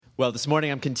Well, this morning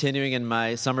I'm continuing in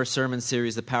my summer sermon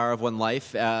series, The Power of One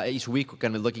Life. Each week we're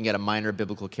going to be looking at a minor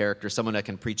biblical character, someone I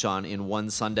can preach on in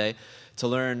one Sunday, to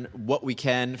learn what we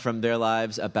can from their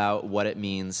lives about what it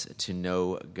means to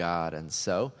know God. And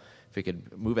so, if we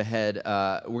could move ahead,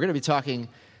 we're going to be talking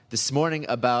this morning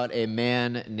about a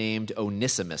man named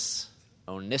Onesimus.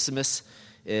 Onesimus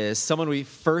is someone we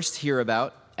first hear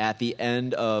about at the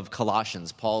end of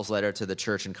Colossians, Paul's letter to the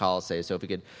church in Colossae. So if we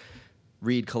could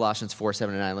read Colossians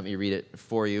 4:7-9. Let me read it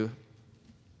for you.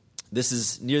 This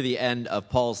is near the end of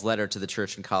Paul's letter to the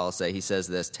church in Colossae. He says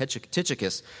this,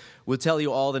 Tychicus will tell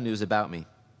you all the news about me.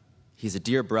 He's a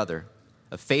dear brother,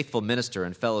 a faithful minister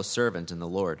and fellow servant in the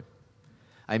Lord.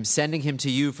 I am sending him to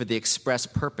you for the express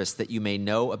purpose that you may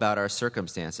know about our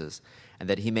circumstances and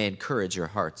that he may encourage your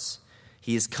hearts.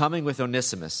 He is coming with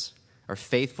Onesimus, our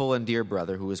faithful and dear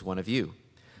brother who is one of you,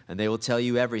 and they will tell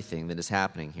you everything that is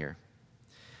happening here.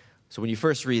 So when you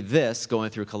first read this,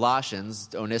 going through Colossians,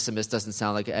 Onesimus doesn't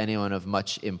sound like anyone of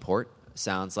much import.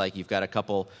 Sounds like you've got a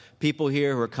couple people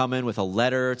here who are coming with a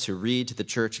letter to read to the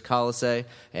church at Colossae,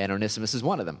 and Onesimus is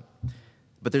one of them.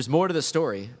 But there's more to the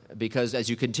story, because as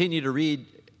you continue to read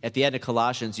at the end of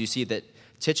Colossians, you see that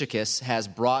Tychicus has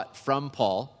brought from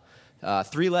Paul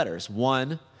 3 letters.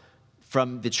 One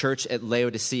from the church at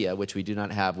Laodicea, which we do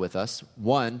not have with us,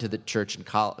 one to the church in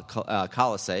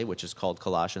Colossae, which is called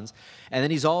Colossians, and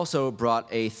then he's also brought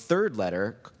a third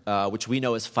letter, which we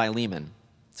know as Philemon.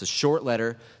 It's a short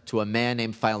letter to a man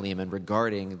named Philemon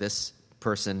regarding this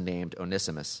person named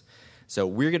Onesimus. So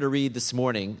we're going to read this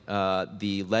morning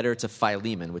the letter to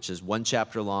Philemon, which is 1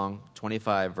 chapter long,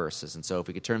 25 verses. And so if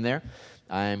we could turn there,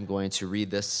 I'm going to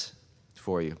read this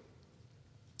for you.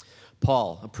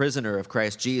 Paul, a prisoner of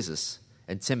Christ Jesus,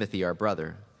 and Timothy, our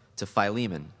brother, to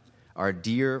Philemon, our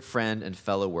dear friend and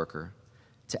fellow worker,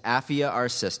 to Apphia, our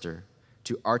sister,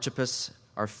 to Archippus,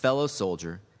 our fellow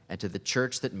soldier, and to the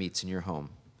church that meets in your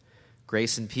home.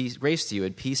 Grace to you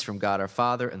and peace from God our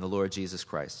Father and the Lord Jesus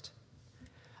Christ.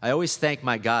 I always thank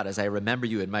my God as I remember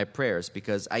you in my prayers,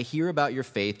 because I hear about your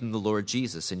faith in the Lord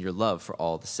Jesus and your love for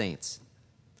all the saints.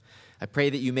 I pray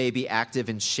that you may be active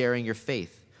in sharing your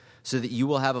faith, so that you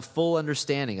will have a full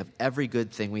understanding of every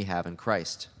good thing we have in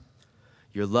Christ.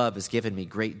 Your love has given me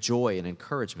great joy and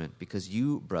encouragement, because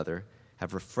you, brother,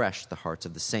 have refreshed the hearts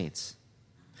of the saints.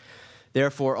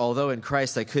 Therefore, although in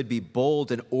Christ I could be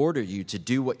bold and order you to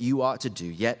do what you ought to do,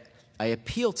 yet I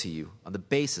appeal to you on the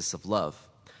basis of love.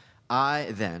 I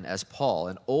then, as Paul,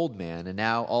 an old man and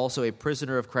now also a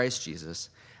prisoner of Christ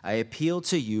Jesus, I appeal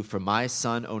to you for my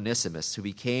son Onesimus, who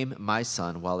became my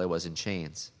son while I was in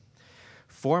chains.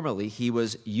 Formerly he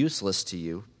was useless to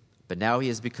you, but now he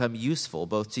has become useful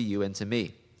both to you and to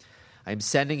me. I am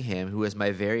sending him, who is my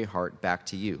very heart, back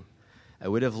to you. I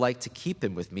would have liked to keep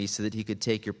him with me so that he could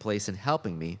take your place in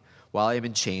helping me while I am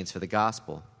in chains for the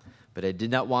gospel. But I did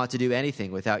not want to do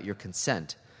anything without your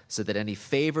consent, so that any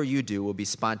favor you do will be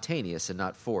spontaneous and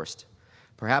not forced.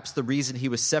 Perhaps the reason he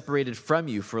was separated from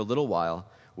you for a little while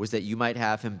was that you might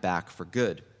have him back for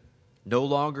good, no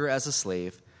longer as a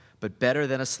slave, but better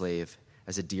than a slave,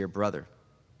 as a dear brother.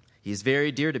 He is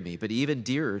very dear to me, but even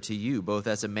dearer to you, both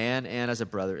as a man and as a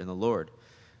brother in the Lord.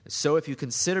 So if you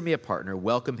consider me a partner,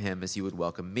 welcome him as you would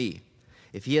welcome me.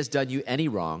 If he has done you any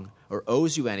wrong or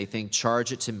owes you anything,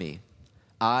 charge it to me.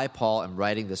 I, Paul, am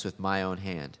writing this with my own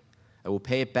hand. I will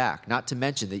pay it back, not to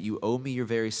mention that you owe me your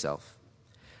very self.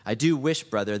 I do wish,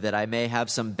 brother, that I may have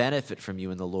some benefit from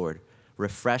you in the Lord.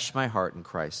 Refresh my heart in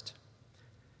Christ.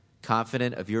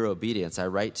 Confident of your obedience, I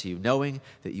write to you, knowing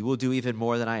that you will do even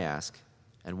more than I ask.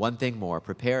 And one thing more,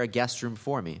 prepare a guest room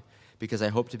for me, because I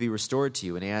hope to be restored to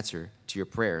you in answer to your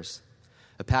prayers.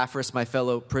 Epaphras, my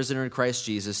fellow prisoner in Christ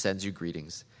Jesus, sends you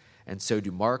greetings. And so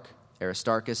do Mark,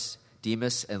 Aristarchus,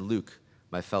 Demas, and Luke,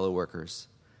 my fellow workers.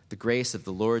 The grace of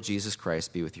the Lord Jesus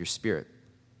Christ be with your spirit.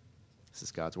 This is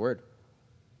God's word.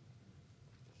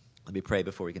 Let me pray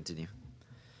before we continue.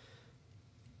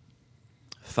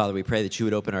 Father, we pray that you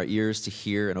would open our ears to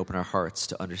hear and open our hearts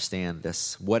to understand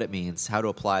this, what it means, how to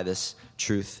apply this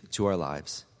truth to our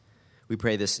lives. We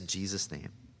pray this in Jesus' name.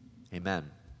 Amen.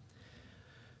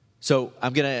 So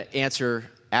I'm going to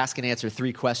ask and answer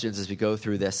 3 questions as we go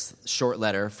through this short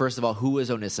letter. First of all, who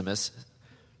is Onesimus?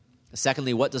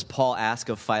 Secondly, what does Paul ask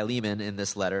of Philemon in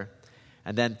this letter?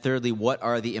 And then thirdly, what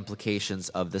are the implications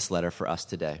of this letter for us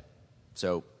today?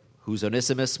 So who's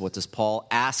Onesimus? What does Paul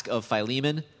ask of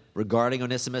Philemon regarding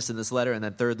Onesimus in this letter? And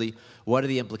then thirdly, what are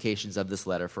the implications of this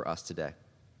letter for us today?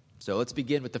 So let's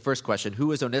begin with the first question.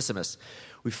 Who is Onesimus?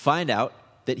 We find out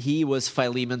that he was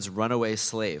Philemon's runaway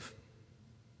slave.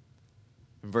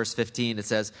 In verse 15, it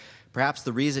says, perhaps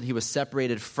the reason he was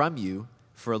separated from you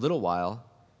for a little while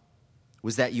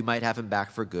was that you might have him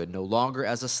back for good, no longer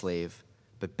as a slave,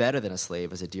 but better than a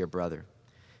slave, as a dear brother.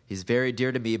 He's very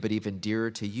dear to me, but even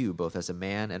dearer to you, both as a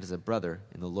man and as a brother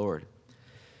in the Lord.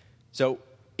 So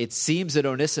it seems that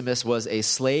Onesimus was a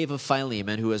slave of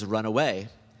Philemon who has run away.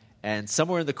 And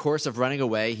somewhere in the course of running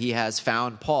away, he has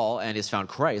found Paul and has found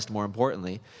Christ, more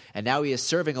importantly. And now he is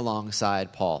serving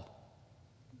alongside Paul.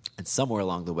 And somewhere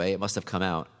along the way, it must have come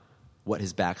out what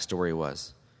his backstory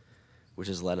was, which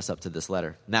has led us up to this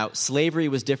letter. Now, slavery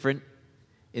was different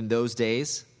in those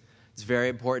days. It's very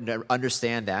important to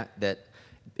understand that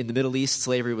in the Middle East,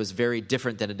 slavery was very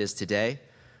different than it is today.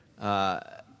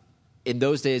 In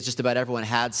those days, just about everyone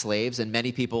had slaves, and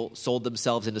many people sold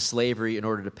themselves into slavery in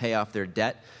order to pay off their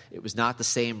debt. It was not the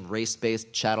same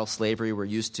race-based chattel slavery we're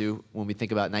used to when we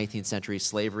think about 19th century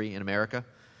slavery in America.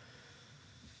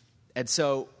 And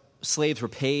so slaves were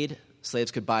paid.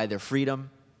 Slaves could buy their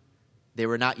freedom. They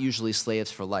were not usually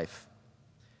slaves for life.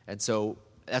 And so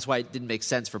that's why it didn't make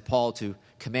sense for Paul to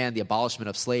command the abolishment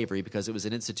of slavery, because it was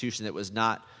an institution that was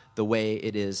not the way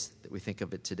it is that we think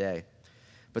of it today.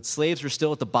 But slaves were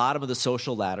still at the bottom of the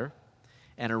social ladder,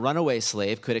 and a runaway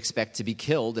slave could expect to be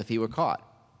killed if he were caught.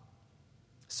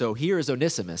 So here is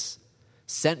Onesimus,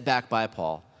 sent back by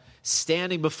Paul,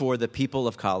 standing before the people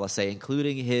of Colossae,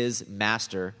 including his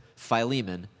master,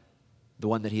 Philemon, the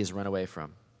one that he has run away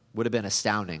from. Would have been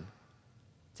astounding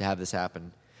to have this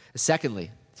happen.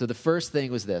 Secondly, so the first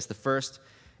thing was this. The first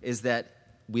is that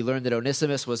we learned that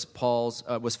Onesimus was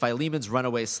Philemon's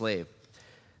runaway slave.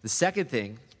 The second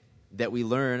thing that we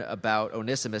learn about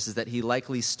Onesimus is that he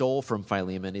likely stole from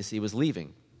Philemon as he was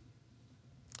leaving.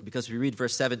 Because if we read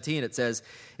verse 17, it says,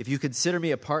 "If you consider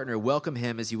me a partner, welcome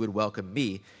him as you would welcome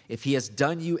me. If he has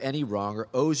done you any wrong or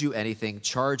owes you anything,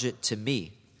 charge it to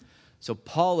me." So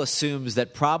Paul assumes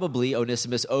that probably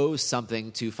Onesimus owes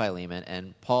something to Philemon,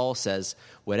 and Paul says,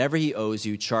 whatever he owes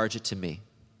you, charge it to me.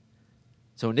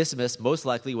 So Onesimus most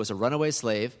likely was a runaway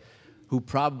slave who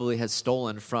probably has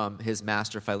stolen from his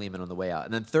master Philemon on the way out.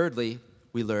 And then thirdly,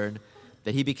 we learn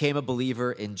that he became a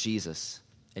believer in Jesus,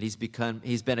 and he's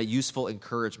been a useful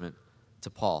encouragement to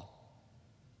Paul.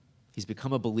 He's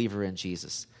become a believer in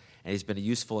Jesus, and he's been a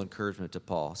useful encouragement to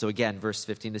Paul. So again, verse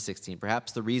 15 to 16,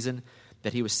 perhaps the reason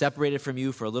that he was separated from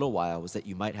you for a little while was that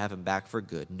you might have him back for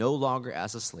good, no longer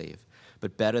as a slave,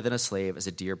 but better than a slave, as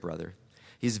a dear brother.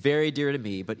 He's very dear to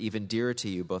me, but even dearer to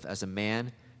you, both as a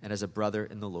man and as a brother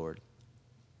in the Lord.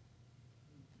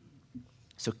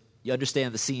 So you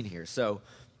understand the scene here. So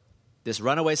this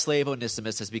runaway slave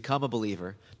Onesimus has become a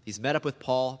believer. He's met up with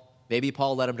Paul. Maybe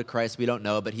Paul led him to Christ. We don't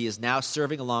know. But he is now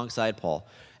serving alongside Paul.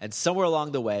 And somewhere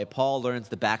along the way, Paul learns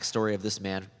the backstory of this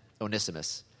man,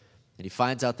 Onesimus. And he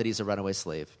finds out that he's a runaway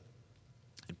slave.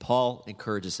 And Paul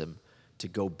encourages him to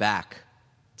go back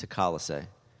to Colossae,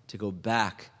 to go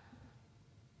back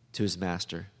to his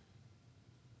master,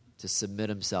 to submit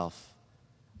himself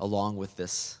along with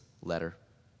this letter.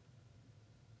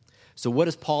 So what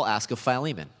does Paul ask of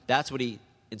Philemon? That's what he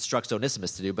instructs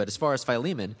Onesimus to do. But as far as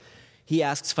Philemon, he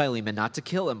asks Philemon not to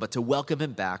kill him, but to welcome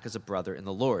him back as a brother in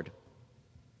the Lord.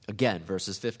 Again,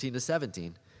 verses 15 to 17.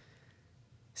 He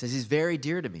says, he's very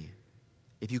dear to me.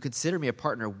 If you consider me a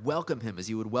partner, welcome him as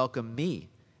you would welcome me.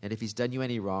 And if he's done you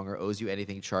any wrong or owes you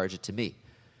anything, charge it to me.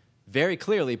 Very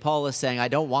clearly, Paul is saying, I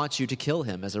don't want you to kill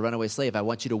him as a runaway slave. I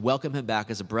want you to welcome him back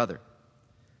as a brother,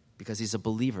 because he's a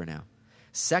believer now.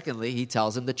 Secondly, he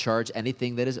tells him to charge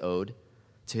anything that is owed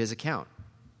to his account.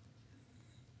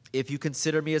 If you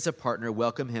consider me as a partner,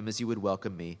 welcome him as you would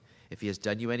welcome me. If he has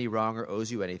done you any wrong or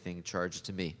owes you anything, charge it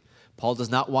to me. Paul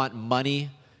does not want money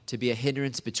to be a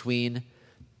hindrance between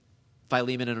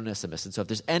Philemon and Onesimus. And so if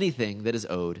there's anything that is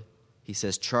owed, he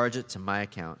says, charge it to my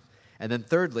account. And then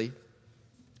thirdly,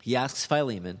 he asks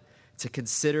Philemon to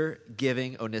consider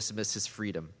giving Onesimus his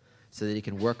freedom so that he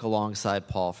can work alongside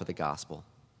Paul for the gospel.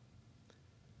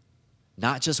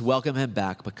 Not just welcome him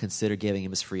back, but consider giving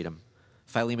him his freedom.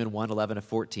 Philemon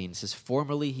 1:11-14 says,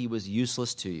 formerly he was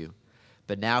useless to you,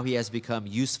 but now he has become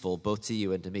useful both to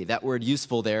you and to me. That word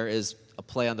useful there is a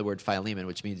play on the word Philemon,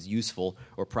 which means useful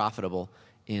or profitable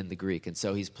in the Greek. And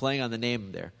so he's playing on the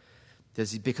name there.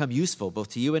 Does he become useful both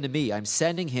to you and to me? I'm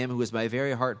sending him, who is my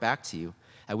very heart, back to you.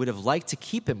 I would have liked to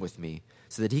keep him with me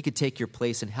so that he could take your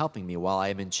place in helping me while I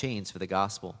am in chains for the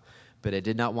gospel. But I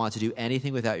did not want to do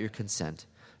anything without your consent,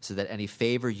 so that any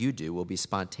favor you do will be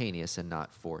spontaneous and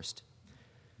not forced.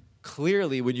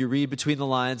 Clearly, when you read between the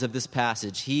lines of this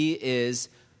passage, he is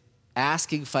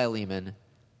asking Philemon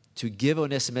to give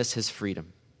Onesimus his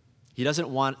freedom.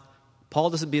 Paul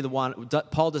does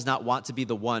not want to be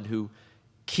the one who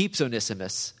keeps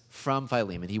Onesimus from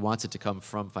Philemon. He wants it to come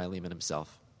from Philemon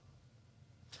himself.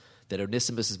 that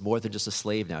Onesimus is more than just a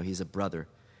slave now. He's a brother.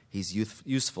 He's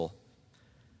useful.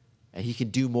 And he can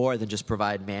do more than just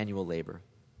provide manual labor.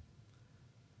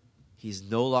 He's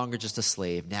no longer just a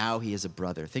slave. Now he is a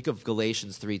brother. Think of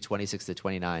Galatians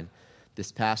 3:26-29,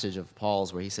 this passage of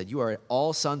Paul's where he said, "You are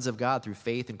all sons of God through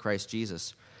faith in Christ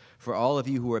Jesus. For all of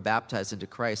you who are baptized into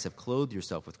Christ have clothed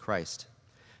yourself with Christ.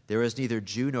 There is neither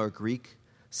Jew nor Greek,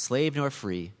 slave nor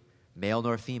free, male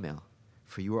nor female,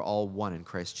 for you are all one in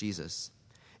Christ Jesus.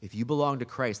 If you belong to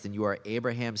Christ, then you are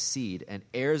Abraham's seed and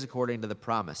heirs according to the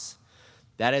promise."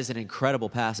 That is an incredible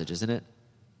passage, isn't it?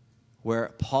 Where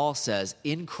Paul says,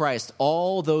 in Christ,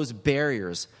 all those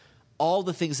barriers, all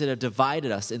the things that have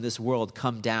divided us in this world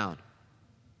come down.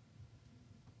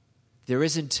 There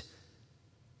isn't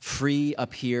free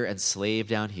up here and slave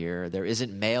down here. There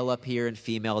isn't male up here and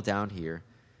female down here.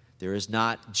 There is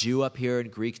not Jew up here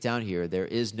and Greek down here. There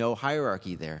is no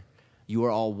hierarchy there. You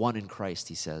are all one in Christ,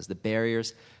 he says. The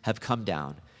barriers have come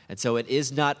down. And so it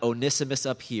is not Philemon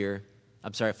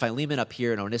up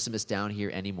here and Onesimus down here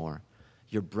anymore.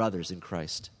 You're brothers in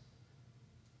Christ.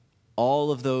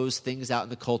 All of those things out in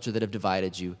the culture that have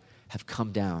divided you have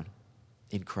come down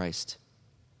in Christ.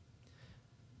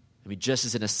 I mean, just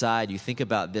as an aside, you think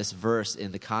about this verse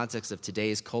in the context of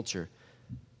today's culture,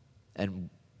 and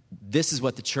this is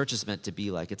what the church is meant to be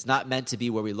like. It's not meant to be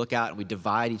where we look out and we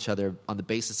divide each other on the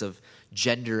basis of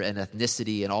gender and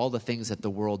ethnicity and all the things that the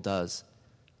world does.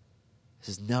 It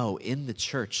says, no, in the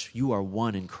church, you are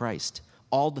one in Christ.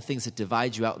 All the things that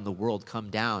divide you out in the world come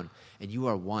down, and you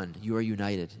are one. You are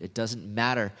united. It doesn't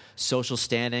matter social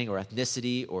standing or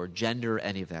ethnicity or gender or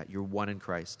any of that. You're one in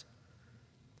Christ.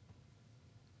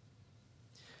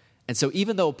 And so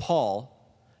even though Paul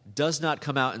does not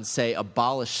come out and say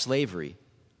abolish slavery,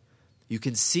 you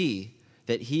can see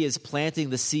that he is planting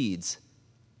the seeds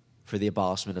for the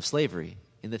abolishment of slavery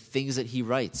in the things that he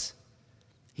writes.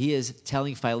 He is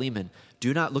telling Philemon,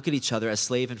 do not look at each other as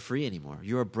slave and free anymore.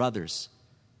 You are brothers.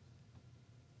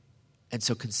 And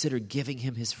so consider giving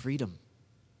him his freedom.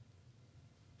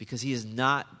 Because he is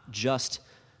not just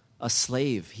a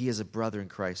slave. He is a brother in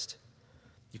Christ.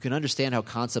 You can understand how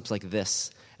concepts like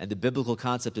this and the biblical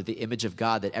concept of the image of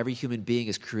God, that every human being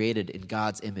is created in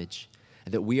God's image,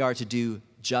 and that we are to do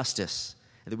justice,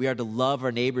 and that we are to love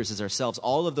our neighbors as ourselves.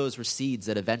 All of those were seeds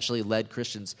that eventually led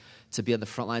Christians to be on the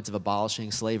front lines of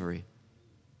abolishing slavery.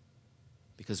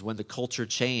 Because when the culture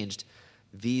changed,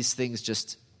 these things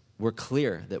just were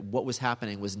clear that what was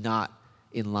happening was not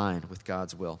in line with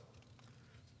God's will.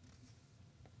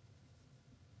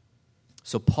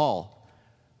 So Paul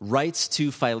writes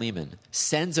to Philemon,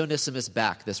 sends Onesimus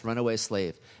back, this runaway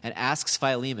slave, and asks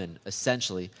Philemon,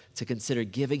 essentially, to consider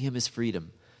giving him his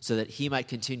freedom so that he might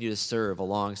continue to serve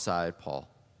alongside Paul.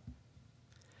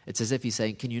 It's as if he's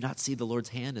saying, can you not see the Lord's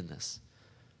hand in this?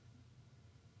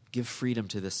 Give freedom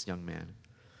to this young man.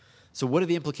 So what are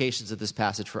the implications of this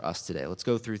passage for us today? Let's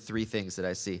go through three things that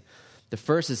I see. The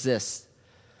first is this.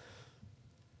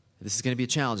 This is going to be a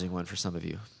challenging one for some of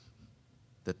you.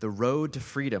 That the road to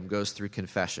freedom goes through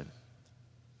confession.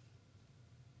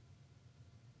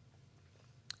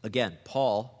 Again,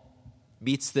 Paul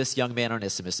meets this young man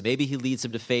Onesimus. Maybe he leads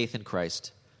him to faith in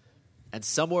Christ. And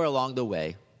somewhere along the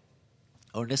way,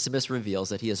 Onesimus reveals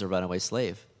that he is a runaway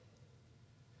slave.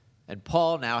 And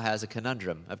Paul now has a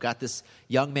conundrum. I've got this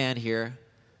young man here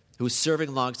who's serving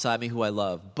alongside me, who I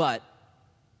love, but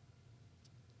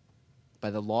by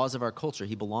the laws of our culture,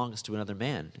 he belongs to another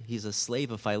man. He's a slave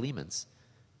of Philemon's.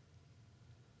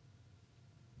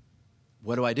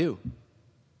 What do I do?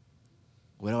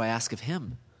 What do I ask of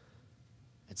him?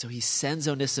 And so he sends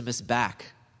Onesimus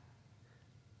back.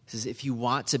 He says, if you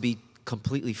want to be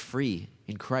completely free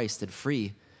in Christ and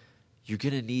free, you're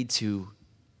going to need to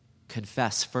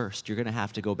confess first. You're going to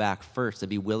have to go back first and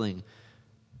be willing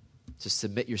to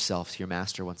submit yourself to your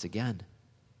master once again.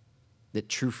 That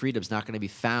true freedom is not going to be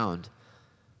found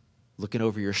looking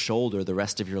over your shoulder the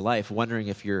rest of your life, wondering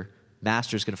if your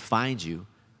master is going to find you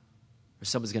or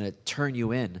someone's going to turn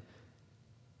you in.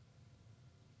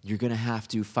 You're going to have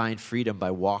to find freedom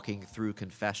by walking through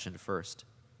confession first.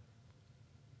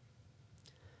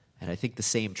 And I think the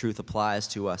same truth applies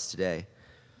to us today.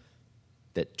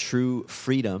 That true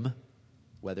freedom,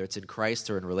 whether it's in Christ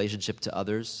or in relationship to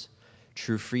others,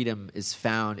 true freedom is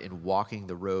found in walking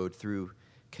the road through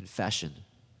confession.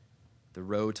 The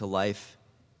road to life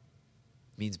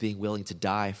means being willing to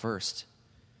die first.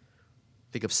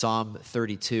 Think of Psalm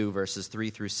 32, verses 3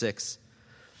 through 6.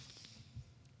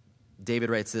 David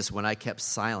writes this, when I kept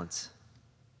silent,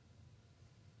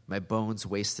 my bones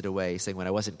wasted away. He's saying when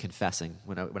I wasn't confessing,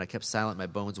 when I kept silent, my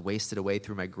bones wasted away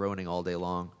through my groaning all day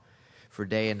long. For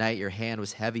day and night your hand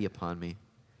was heavy upon me.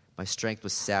 My strength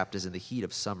was sapped as in the heat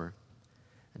of summer.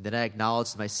 And then I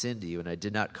acknowledged my sin to you, and I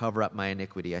did not cover up my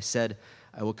iniquity. I said,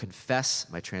 I will confess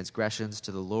my transgressions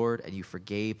to the Lord, and you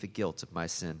forgave the guilt of my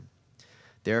sin.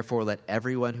 Therefore, let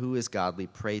everyone who is godly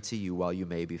pray to you while you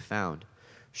may be found.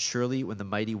 Surely when the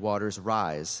mighty waters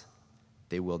rise,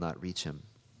 they will not reach him.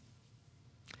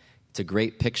 It's a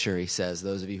great picture, he says.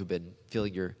 Those of you who've been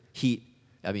feeling your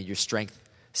strength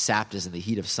sapped as in the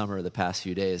heat of summer the past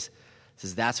few days. He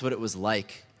says, that's what it was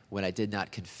like when I did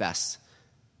not confess.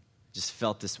 Just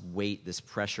felt this weight, this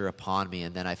pressure upon me,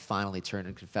 and then I finally turned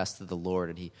and confessed to the Lord,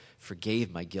 and he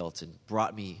forgave my guilt and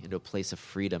brought me into a place of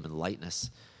freedom and lightness.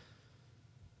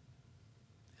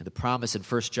 And the promise in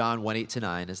 1 John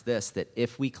 1:8-9 is this, that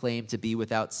if we claim to be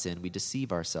without sin, we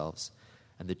deceive ourselves,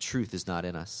 and the truth is not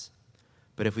in us.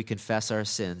 But if we confess our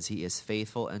sins, he is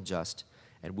faithful and just,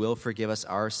 and will forgive us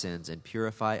our sins and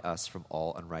purify us from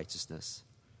all unrighteousness.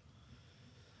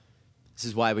 This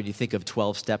is why when you think of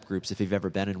 12-step groups, if you've ever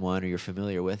been in one or you're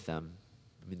familiar with them,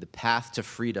 the path to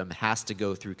freedom has to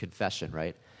go through confession,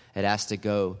 right? It has to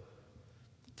go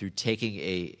through taking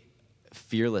a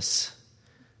fearless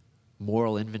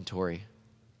moral inventory,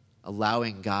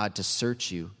 allowing God to search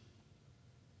you.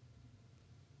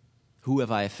 Who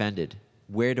have I offended?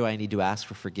 Where do I need to ask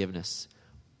for forgiveness?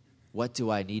 What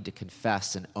do I need to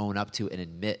confess and own up to and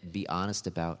admit and be honest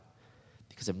about?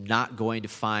 Because I'm not going to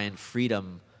find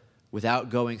freedom without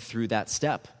going through that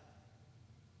step.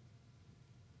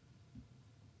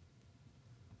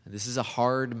 And this is a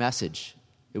hard message.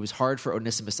 It was hard for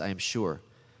Onesimus, I am sure.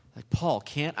 Like, Paul,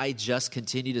 can't I just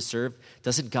continue to serve?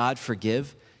 Doesn't God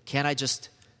forgive? Can't I just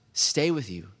stay with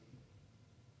you?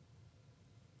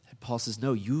 And Paul says,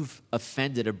 no, you've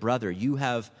offended a brother. You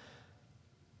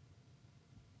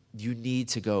need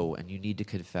to go and you need to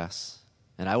confess.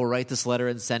 And I will write this letter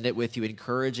and send it with you,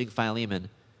 encouraging Philemon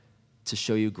to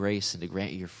show you grace and to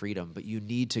grant you your freedom. But you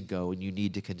need to go and you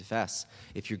need to confess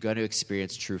if you're going to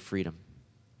experience true freedom.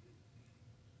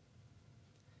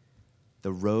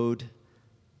 The road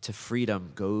to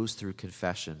freedom goes through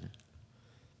confession.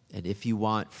 And if you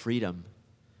want freedom,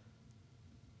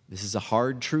 this is a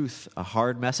hard truth, a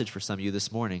hard message for some of you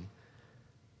this morning.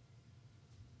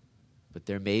 But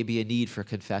there may be a need for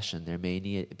confession. There may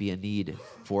be a need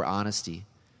for honesty,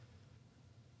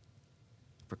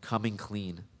 for coming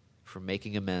clean, for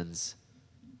making amends,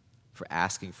 for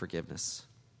asking forgiveness.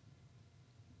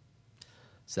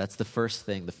 So that's the first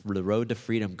thing. The road to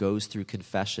freedom goes through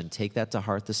confession. Take that to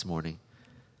heart this morning.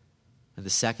 And the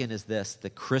second is this: the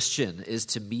Christian is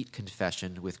to meet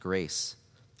confession with grace.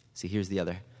 See, here's the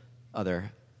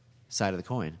other side of the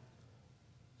coin.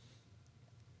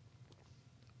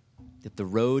 That the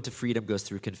road to freedom goes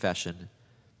through confession,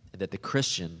 and that the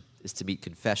Christian is to meet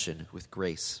confession with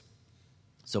grace.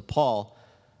 So Paul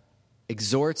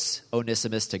exhorts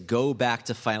Onesimus to go back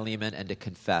to Philemon and to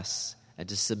confess and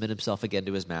to submit himself again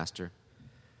to his master.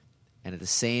 And at the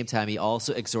same time, he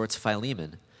also exhorts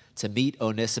Philemon to meet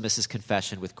Onesimus'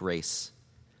 confession with grace,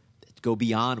 to go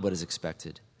beyond what is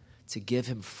expected, to give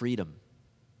him freedom,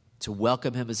 to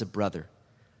welcome him as a brother,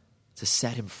 to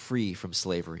set him free from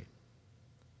slavery.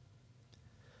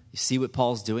 You see what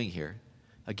Paul's doing here?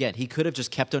 Again, he could have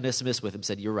just kept Onesimus with him,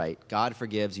 said, you're right, God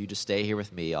forgives, you just stay here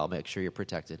with me, I'll make sure you're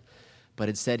protected. But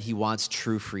instead, he wants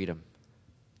true freedom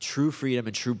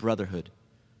and true brotherhood.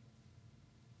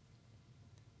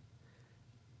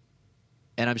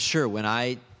 And I'm sure when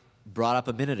I brought up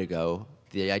a minute ago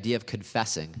the idea of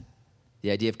confessing,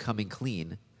 the idea of coming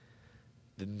clean,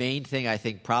 the main thing I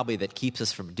think probably that keeps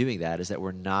us from doing that is that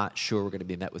we're not sure we're going to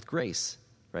be met with grace,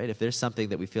 right? If there's something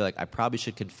that we feel like I probably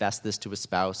should confess this to a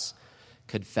spouse,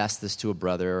 confess this to a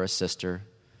brother or a sister,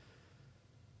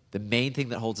 the main thing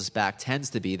that holds us back tends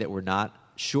to be that we're not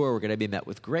sure we're going to be met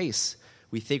with grace.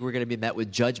 We think we're going to be met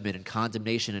with judgment and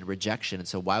condemnation and rejection, and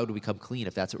so why would we come clean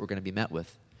if that's what we're going to be met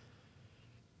with?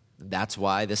 And that's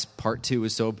why this part 2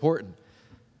 is so important,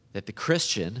 that the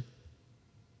Christian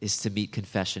is to meet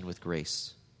confession with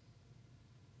grace.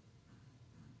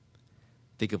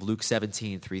 Think of Luke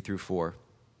 17, 3-4.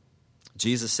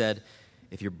 Jesus said,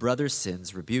 if your brother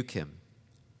sins, rebuke him,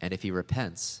 and if he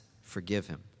repents, forgive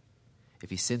him. If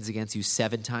he sins against you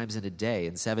 7 times in a day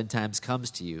and 7 times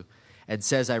comes to you and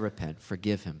says, I repent,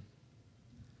 forgive him.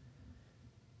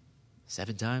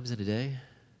 7 times in a day?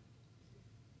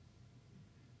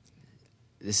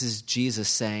 This is Jesus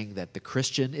saying that the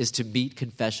Christian is to meet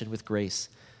confession with grace,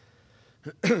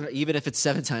 even if it's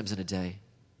 7 times in a day.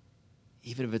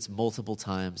 Even if it's multiple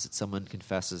times that someone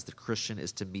confesses, the Christian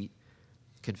is to meet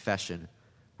confession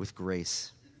with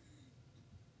grace.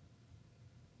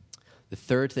 The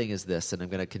third thing is this, and I'm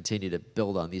going to continue to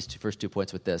build on these first 2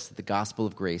 points with this: that the gospel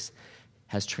of grace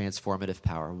has transformative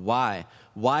power. Why?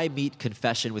 Why meet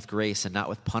confession with grace and not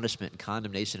with punishment and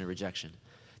condemnation and rejection?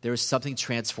 There is something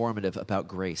transformative about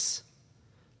grace.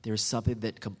 There is something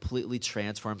that completely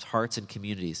transforms hearts and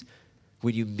communities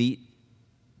when you meet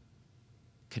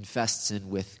confessed sin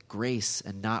with grace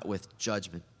and not with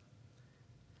judgment.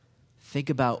 Think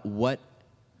about what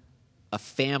a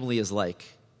family is like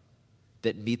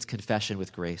that meets confession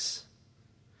with grace.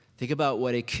 Think about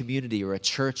what a community or a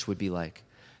church would be like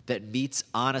that meets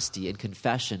honesty and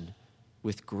confession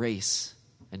with grace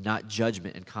and not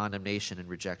judgment and condemnation and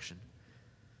rejection.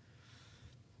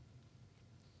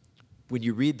 When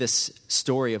you read this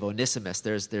story of Onesimus,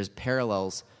 there's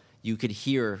parallels you could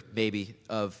hear maybe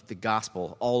of the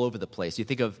gospel all over the place. You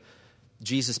think of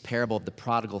Jesus' parable of the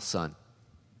prodigal son.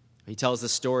 He tells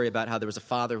this story about how there was a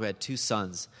father who had two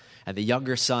sons, and the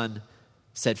younger son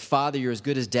said, "Father, you're as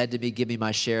good as dead to me. Give me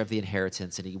my share of the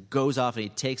inheritance." And he goes off and he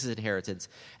takes his inheritance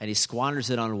and he squanders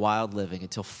it on wild living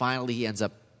until finally he ends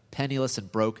up penniless and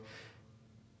broke,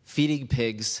 feeding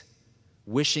pigs,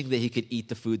 wishing that he could eat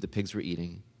the food the pigs were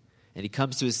eating. And he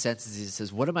comes to his senses and he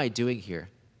says, "What am I doing here?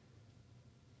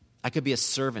 I could be a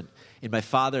servant in my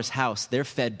father's house. They're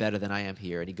fed better than I am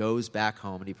here." And he goes back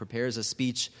home and he prepares a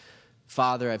speech.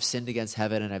 "Father, I've sinned against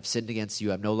heaven and I've sinned against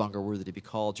you. I'm no longer worthy to be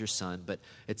called your son." But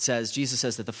Jesus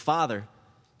says that the father,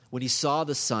 when he saw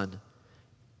the son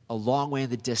a long way in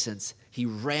the distance, he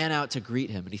ran out to greet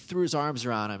him and he threw his arms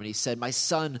around him and he said, "My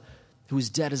son who is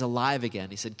dead is alive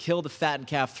again." He said, "Kill the fattened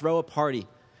calf, throw a party,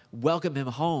 welcome him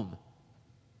home."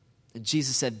 And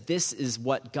Jesus said, this is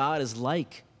what God is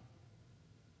like.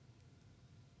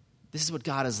 This is what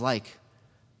God is like.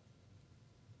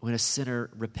 When a sinner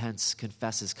repents,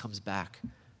 confesses, comes back,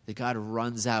 that God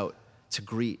runs out to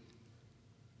greet,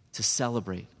 to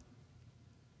celebrate.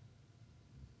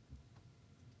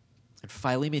 And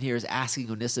Philemon here is asking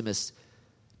Onesimus,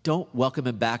 don't welcome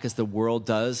him back as the world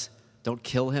does. Don't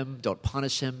kill him. Don't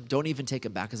punish him. Don't even take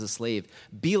him back as a slave.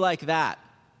 Be like that,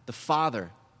 the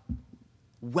father,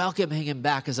 welcoming him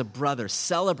back as a brother,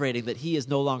 celebrating that he is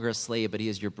no longer a slave, but he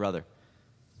is your brother,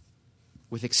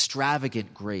 with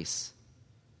extravagant grace.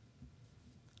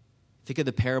 Think of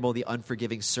the parable of the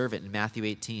unforgiving servant in Matthew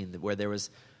 18, where there was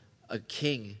a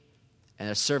king and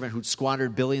a servant who'd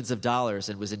squandered billions of dollars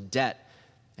and was in debt.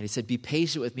 And he said, "Be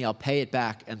patient with me, I'll pay it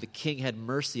back." And the king had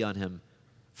mercy on him,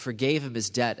 forgave him his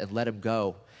debt, and let him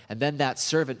go. And then that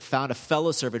servant found a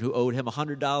fellow servant who owed him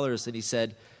 $100. And he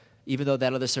said, even though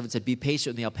that other servant said, "Be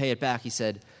patient with me, I'll pay it back," he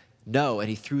said, "No." And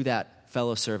he threw that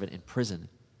fellow servant in prison.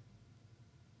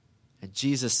 And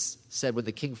Jesus said when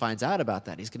the king finds out about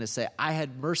that, he's going to say, "I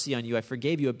had mercy on you. I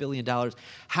forgave you $1 billion.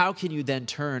 How can you then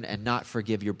turn and not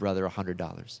forgive your brother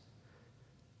 $100?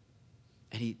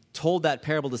 And he told that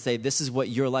parable to say, this is what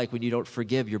you're like when you don't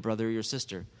forgive your brother or your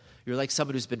sister. You're like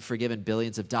someone who's been forgiven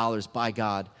billions of dollars by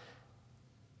God,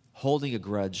 holding a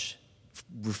grudge,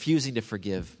 refusing to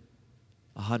forgive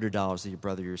 $100 to your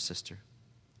brother or your sister.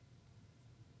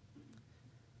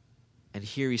 And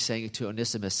here he's saying to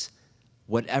Onesimus,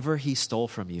 whatever he stole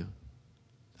from you,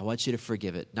 I want you to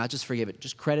forgive it. Not just forgive it,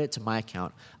 just credit it to my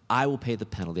account. I will pay the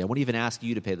penalty. I won't even ask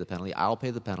you to pay the penalty. I'll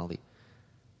pay the penalty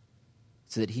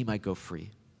so that he might go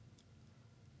free.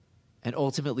 And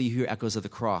ultimately, you hear echoes of the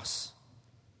cross.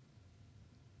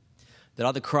 That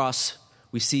on the cross,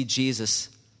 we see Jesus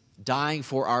dying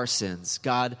for our sins.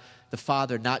 God, the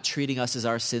Father, not treating us as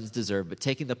our sins deserve, but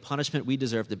taking the punishment we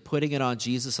deserved and putting it on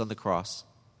Jesus on the cross.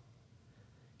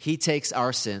 He takes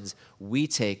our sins. We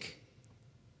take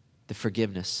the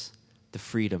forgiveness, the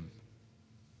freedom.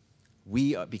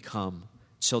 We become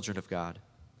children of God.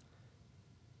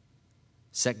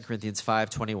 2 Corinthians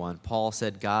 5:21, Paul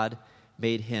said, God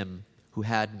made him who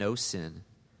had no sin,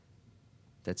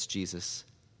 that's Jesus,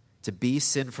 to be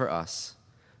sin for us,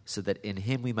 so that in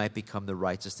him we might become the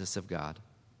righteousness of God.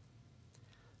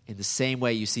 In the same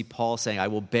way, you see Paul saying, I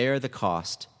will bear the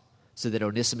cost so that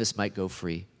Onesimus might go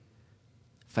free.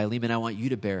 Philemon, I want you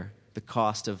to bear the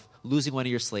cost of losing one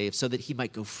of your slaves so that he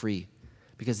might go free.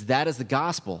 Because that is the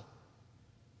gospel.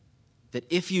 That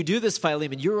if you do this,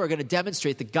 Philemon, you are going to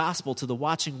demonstrate the gospel to the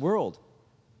watching world.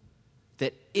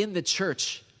 That in the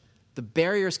church, the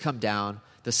barriers come down,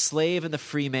 the slave and the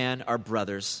free man are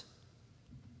brothers.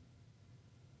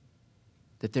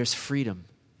 That there's freedom.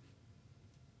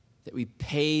 That we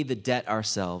pay the debt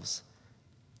ourselves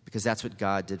because that's what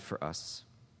God did for us.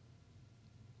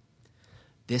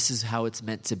 This is how it's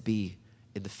meant to be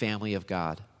in the family of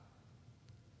God.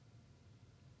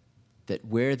 That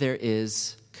where there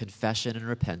is confession and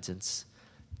repentance,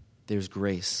 there's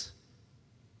grace.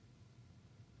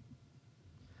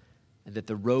 And that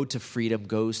the road to freedom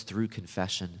goes through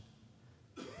confession.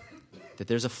 that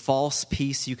there's a false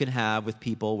peace you can have with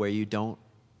people where you don't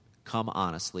come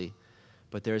honestly,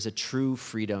 but there's a true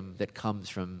freedom that comes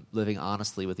from living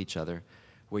honestly with each other,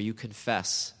 where you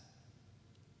confess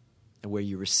and where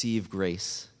you receive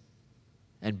grace.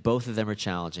 And both of them are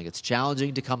challenging. It's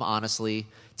challenging to come honestly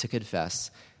to confess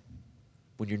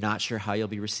when you're not sure how you'll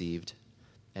be received.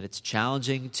 And it's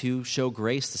challenging to show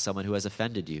grace to someone who has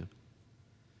offended you.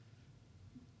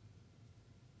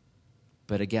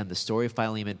 But again, the story of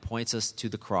Philemon points us to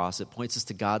the cross. It points us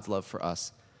to God's love for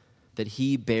us, that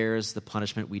he bears the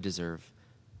punishment we deserve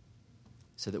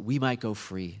so that we might go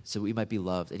free, so that we might be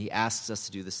loved. And he asks us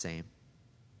to do the same.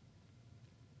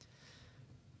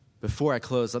 Before I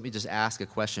close, let me just ask a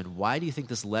question. Why do you think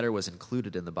this letter was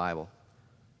included in the Bible?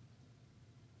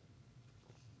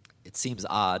 It seems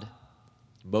odd.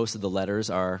 Most of the letters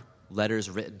are letters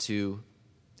written to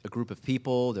a group of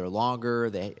people. They're longer.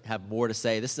 They have more to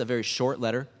say. This is a very short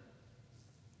letter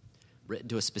written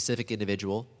to a specific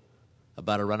individual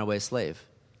about a runaway slave.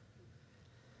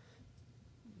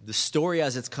 The story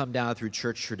as it's come down through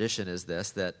church tradition is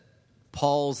this, that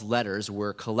Paul's letters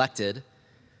were collected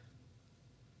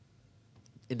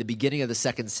in the beginning of the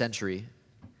 2nd century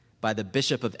by the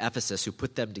bishop of Ephesus, who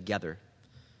put them together.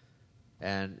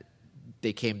 And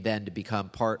they came then to become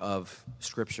part of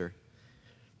Scripture.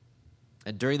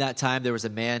 And during that time, there was a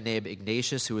man named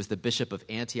Ignatius, who was the bishop of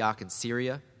Antioch in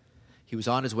Syria. He was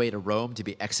on his way to Rome to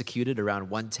be executed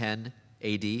around 110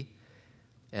 AD.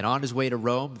 And on his way to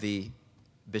Rome, the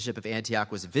bishop of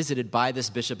Antioch was visited by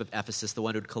this bishop of Ephesus, the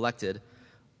one who had collected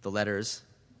the letters.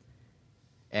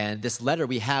 And this letter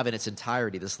we have in its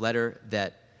entirety, this letter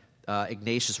that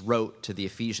Ignatius wrote to the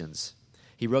Ephesians.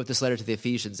 He wrote this letter to the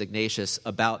Ephesians, Ignatius,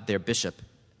 about their bishop.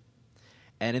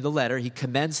 And in the letter, he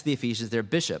commends the Ephesians their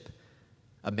bishop,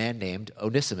 a man named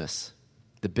Onesimus,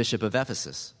 the bishop of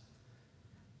Ephesus.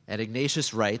 And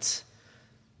Ignatius writes,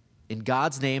 "In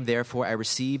God's name, therefore, I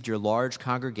received your large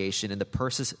congregation in the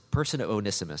person of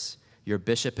Onesimus, your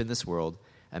bishop in this world,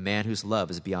 a man whose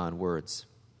love is beyond words."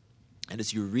 And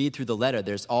as you read through the letter,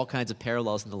 there's all kinds of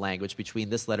parallels in the language between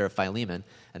this letter of Philemon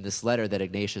and this letter that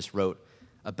Ignatius wrote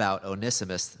about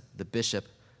Onesimus, the bishop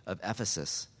of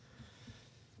Ephesus.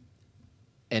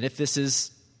 And if this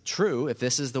is true, if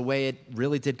this is the way it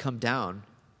really did come down,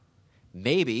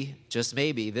 maybe, just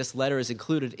maybe, this letter is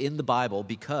included in the Bible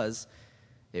because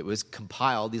it was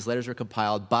compiled, these letters were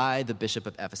compiled by the bishop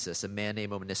of Ephesus, a man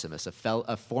named Onesimus,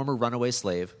 a former runaway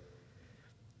slave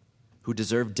who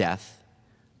deserved death,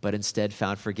 but instead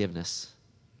found forgiveness,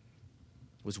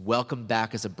 was welcomed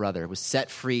back as a brother, was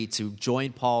set free to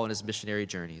join Paul in his missionary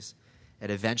journeys,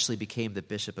 and eventually became the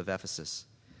bishop of Ephesus.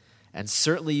 And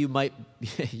certainly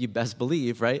you best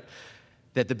believe, right,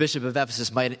 that the bishop of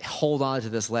Ephesus might hold on to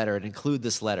this letter and include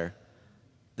this letter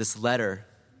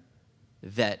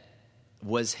that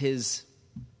was his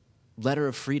letter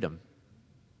of freedom,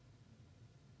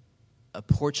 a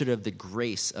portrait of the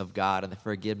grace of God and the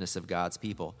forgiveness of God's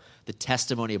people, the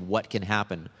testimony of what can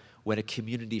happen when a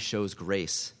community shows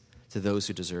grace to those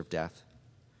who deserve death.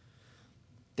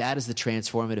 That is the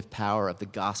transformative power of the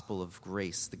gospel of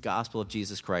grace, the gospel of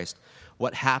Jesus Christ.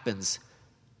 What happens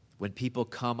when people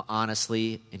come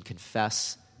honestly and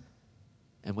confess,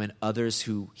 and when others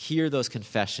who hear those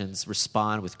confessions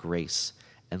respond with grace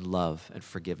and love and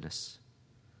forgiveness.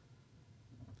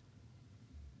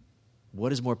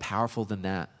 What is more powerful than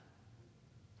that?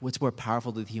 What's more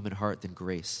powerful to the human heart than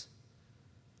grace?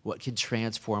 What can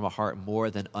transform a heart more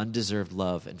than undeserved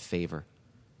love and favor?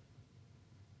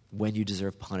 When you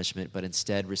deserve punishment, but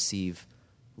instead receive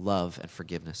love and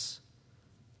forgiveness.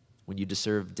 When you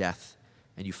deserve death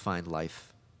and you find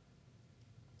life.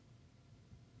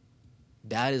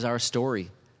 That is our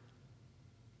story.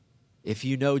 If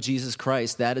you know Jesus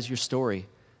Christ, that is your story.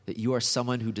 That you are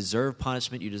someone who deserved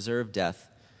punishment, you deserve death,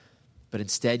 but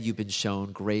instead you've been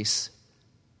shown grace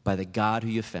by the God who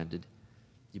you offended.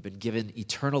 You've been given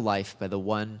eternal life by the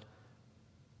one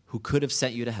who could have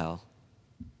sent you to hell.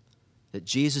 That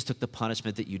Jesus took the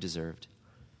punishment that you deserved.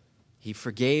 He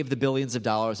forgave the billions of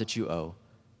dollars that you owe,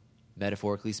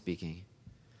 metaphorically speaking.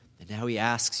 And now he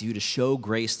asks you to show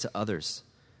grace to others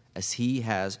as he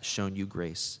has shown you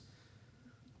grace.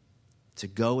 To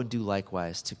go and do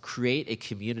likewise, to create a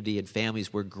community and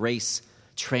families where grace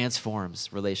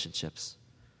transforms relationships.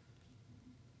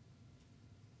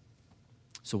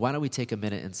 So why don't we take a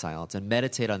minute in silence and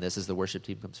meditate on this as the worship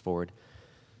team comes forward.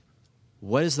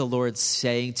 What is the Lord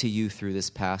saying to you through this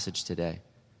passage today?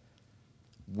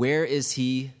 Where is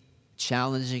he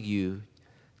challenging you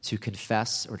to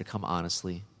confess or to come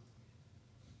honestly?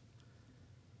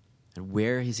 And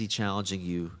where is he challenging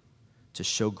you to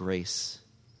show grace,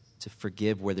 to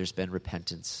forgive where there's been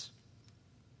repentance?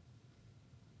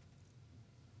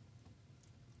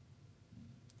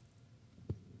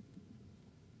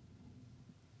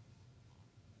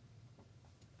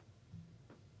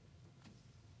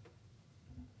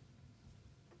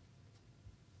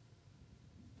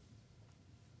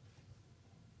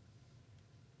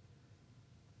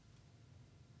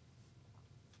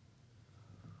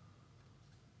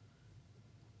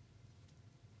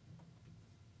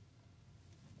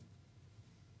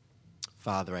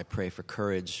 Father, I pray for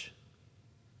courage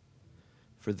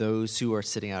for those who are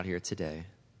sitting out here today.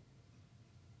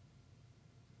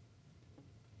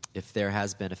 If there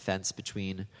has been offense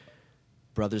between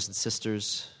brothers and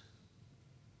sisters,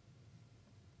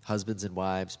 husbands and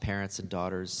wives, parents and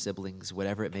daughters, siblings,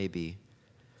 whatever it may be,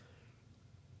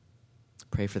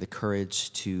 pray for the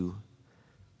courage to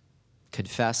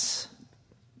confess,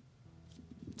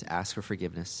 to ask for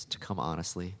forgiveness, to come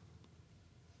honestly.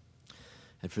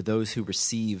 And for those who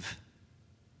receive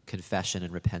confession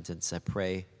and repentance, I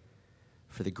pray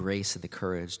for the grace and the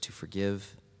courage to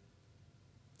forgive,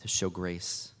 to show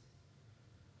grace.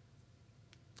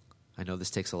 I know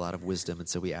this takes a lot of wisdom, and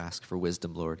so we ask for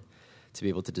wisdom, Lord, to be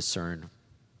able to discern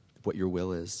what your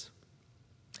will is,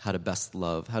 how to best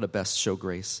love, how to best show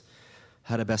grace,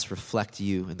 how to best reflect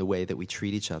you in the way that we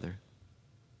treat each other.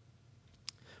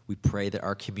 We pray that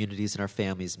our communities and our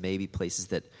families may be places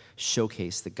that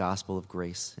showcase the gospel of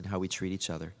grace and how we treat each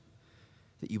other,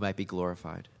 that you might be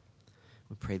glorified.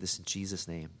 We pray this in Jesus'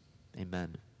 name.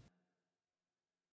 Amen.